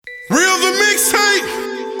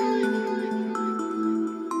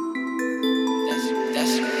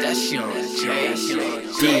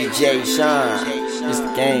DJ Sean. It's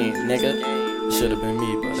the game, nigga. Should've been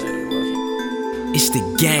me, but it wasn't. It's the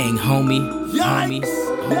gang, homie. Homies.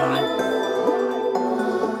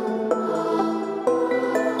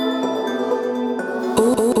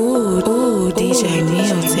 Ooh, DJ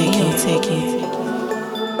Meal, take it.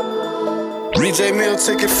 DJ Meal,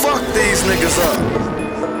 take it. Fuck these niggas up.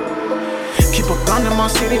 Keep a gun in my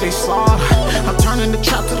city, they slaughter. I'm turning the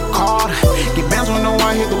trap to the card. Get bands when no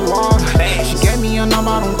I hit the water. She gave me a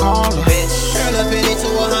number, I don't call her. Turn up in it to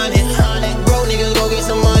 100. Bro, niggas go get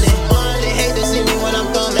some money. They hate to see me when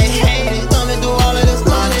I'm thumbing. Thumbing through all of this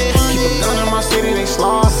money. Keep a gun in my city, they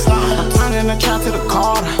slaughter. I'm turning the trap to the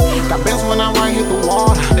card. Got bands when I right hit the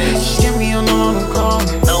water. She gave me a number, I don't call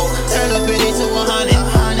her. Turn up in it to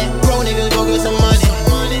 100. Bro, niggas go get some money.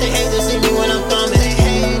 They hate to see me when I'm thumbing.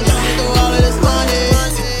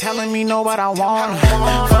 Telling me no, but I want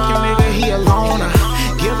her. Fuck your nigga, he a loner.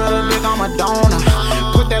 Give her a lick, I'm a donor.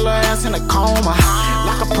 Put that little ass in a coma.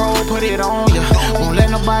 Like a pro, put it on ya. Won't let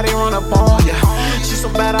nobody run up on ya. She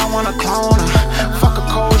so bad, I wanna clone her. Fuck a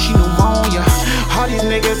cold, she pneumonia. All these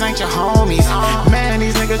niggas ain't your homies. Man,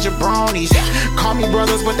 these niggas jabronis. Call me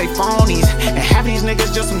brothers, but they phonies. And half these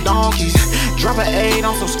niggas just some donkeys. Drop an 8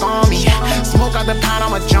 on some stormy. Smoke out the pound,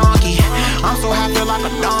 I'm a junkie. I'm so high, feel like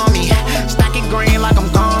a dummy. Stacking green like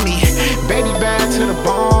I'm gummy. Baby bad to the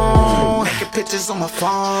bone. Taking pictures on my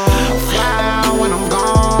phone. Fly when I'm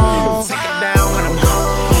gone. Take it down when I'm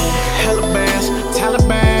home. Hella bands,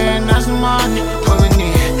 Taliban, that's the money. Pulling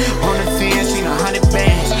in on the fence, seen 100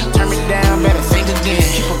 bands. Turn me down, better think again.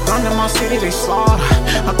 Keep a gun in my city, they slaughter.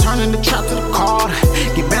 I'm turning the trap to the card.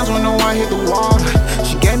 Get bands when no I hit the water.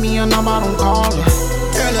 She gave me a number, I don't call her.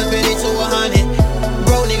 Turn up in it to 100.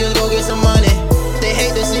 Bro, niggas go get some money. They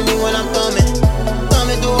hate to see me when I'm thumbing.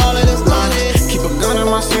 Thumbing through all of this money. Keep a gun in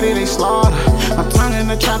my city, they slaughter. I'm turning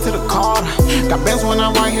the trap to the card. Got bands when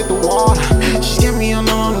I right hit the water. She give me a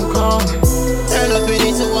number, I don't call her. Turn up in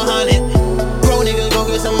it to 100. Bro, niggas go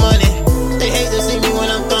get some money. They hate to see me when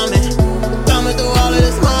I'm thumbing. Thumbing through all of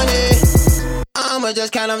this money. I'ma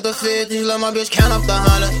just count up the 50s, let my bitch count up the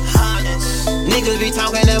 100. Niggas be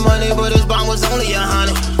talking that money, but this bomb was only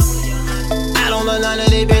 100. I don't love none of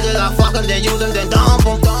these bitches, I fuck them, then use them, then dump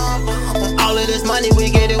them. All of this money, we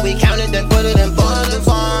get it, we count it, then put it in bundles and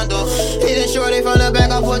bundles. Hit it shorty from the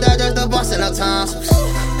back, I put that just to bust in our times.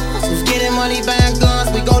 Getting money, bang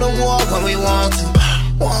guns, we go to war when we want to.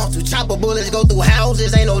 Chopper bullets go through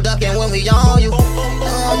houses, ain't no ducking when we on you.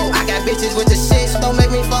 I got bitches with the shits, don't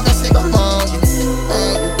make me fucking sick among you.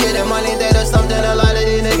 Getting money, that is something a lot of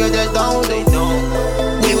these niggas just don't do.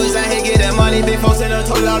 We was out here getting money, big folks in the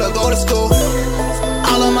toilet to go to school.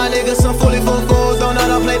 All of my niggas some fully full fools, don't know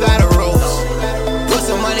to play by the rules. Put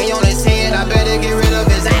some money on his head, I better get rid of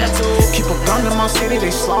his attitude. Keep a gun in my city,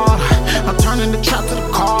 they slaughter. I'm turning the trap to the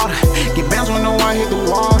card. Get bands when no I hit the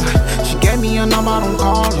water. She gave me a number, I don't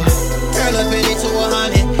call her. Turn up in it to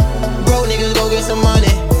 100. Bro, niggas go get some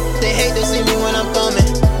money. They hate to see me when I'm thumbing.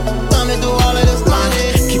 Thumbing through all of this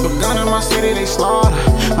money. Keep a gun in my city, they slaughter.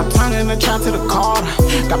 I'm turning the trap to the card.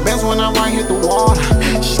 Got bands when I right hit the water.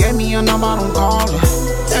 She gave me a number, I don't call her.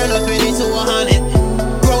 Turn up in it to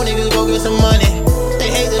 100. Bro, niggas go get some money.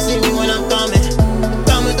 They hate to see me when I'm thumbing.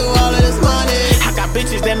 Thumbing through all of this money. I got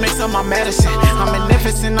bitches that mix up my medicine. I'm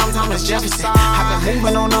magnificent, I'm Thomas Jefferson. I've been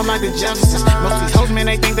moving on them like the Jeffersons. Most these hoes, man,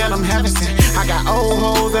 they think that I'm heaven sent. I got old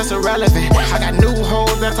hoes that's irrelevant. I got new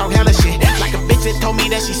hoes that talk hella shit. Like a bitch that told me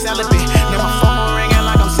that she celibate. Now my phone ringing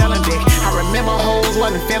like I'm selling dick. I remember hoes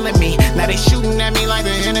wasn't feeling me. Now they shooting at me like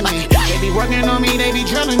the enemy. They be working on me, they be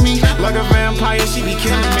drilling me. Like a vampire, she be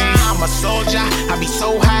killing me. I'm a soldier, I be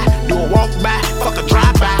so high. Do a walk by, fuck a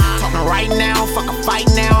drive by. Talking right now, fuck a fight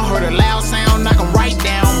now. Heard a loud sound, knock 'em right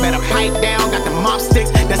down. Better pipe down, got the mop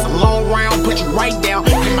sticks. That's a long round, put you right down.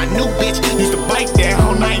 And my new bitch used to bite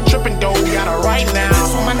down. I ain't tripping though, got her right now.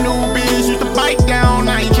 So my new bitch used to bite down.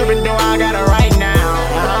 I ain't tripping though, I got her right now.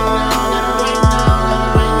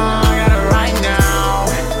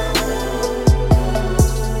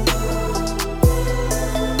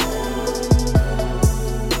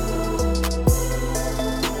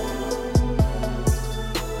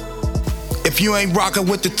 If you ain't rocking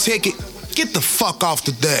with the ticket, get the fuck off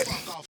the deck.